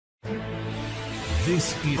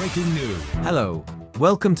This is breaking news. Hello,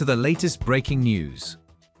 welcome to the latest breaking news.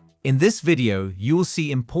 In this video, you will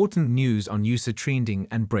see important news on user trending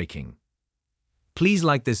and breaking. Please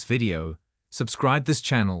like this video, subscribe this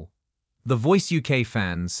channel. The Voice UK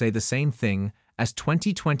fans say the same thing as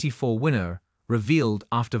 2024 winner revealed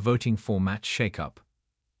after voting format shake-up.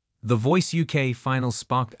 The Voice UK final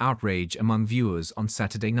sparked outrage among viewers on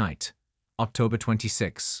Saturday night, October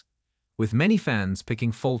 26, with many fans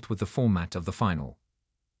picking fault with the format of the final.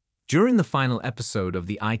 During the final episode of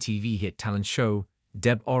the ITV hit talent show,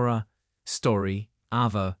 Deb Orah, Storry,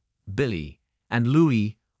 Ava, Billy, and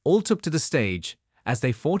Louie all took to the stage as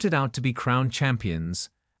they fought it out to be crowned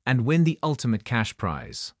champions and win the ultimate cash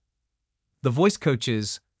prize. The voice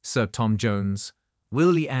coaches, Sir Tom Jones,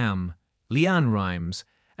 Will Liam, Leanne Rimes,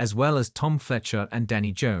 as well as Tom Fletcher and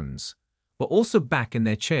Danny Jones, were also back in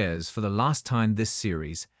their chairs for the last time this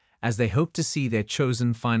series as they hoped to see their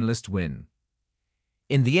chosen finalist win.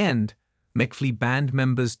 In the end, McFly band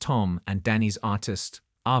members Tom and Danny's artist,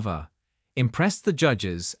 Ava, impressed the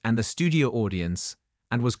judges and the studio audience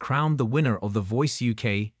and was crowned the winner of The Voice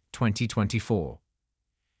UK 2024.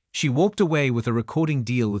 She walked away with a recording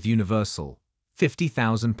deal with Universal,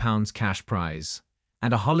 £50,000 cash prize,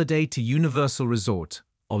 and a holiday to Universal Resort,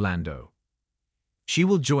 Orlando. She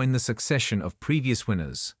will join the succession of previous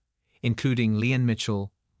winners, including Leanne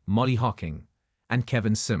Mitchell, Molly Hocking, and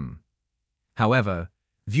Kevin Sim. However,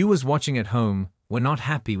 viewers watching at home were not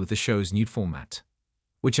happy with the show's new format,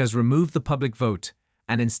 which has removed the public vote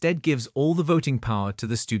and instead gives all the voting power to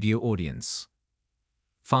the studio audience.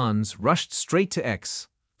 Fans rushed straight to X,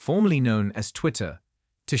 formerly known as Twitter,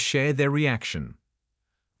 to share their reaction.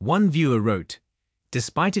 One viewer wrote,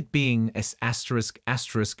 "Despite it being a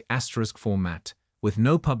 **** format with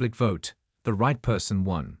no public vote, the right person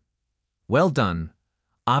won. Well done,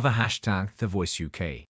 Ava #The Voice UK."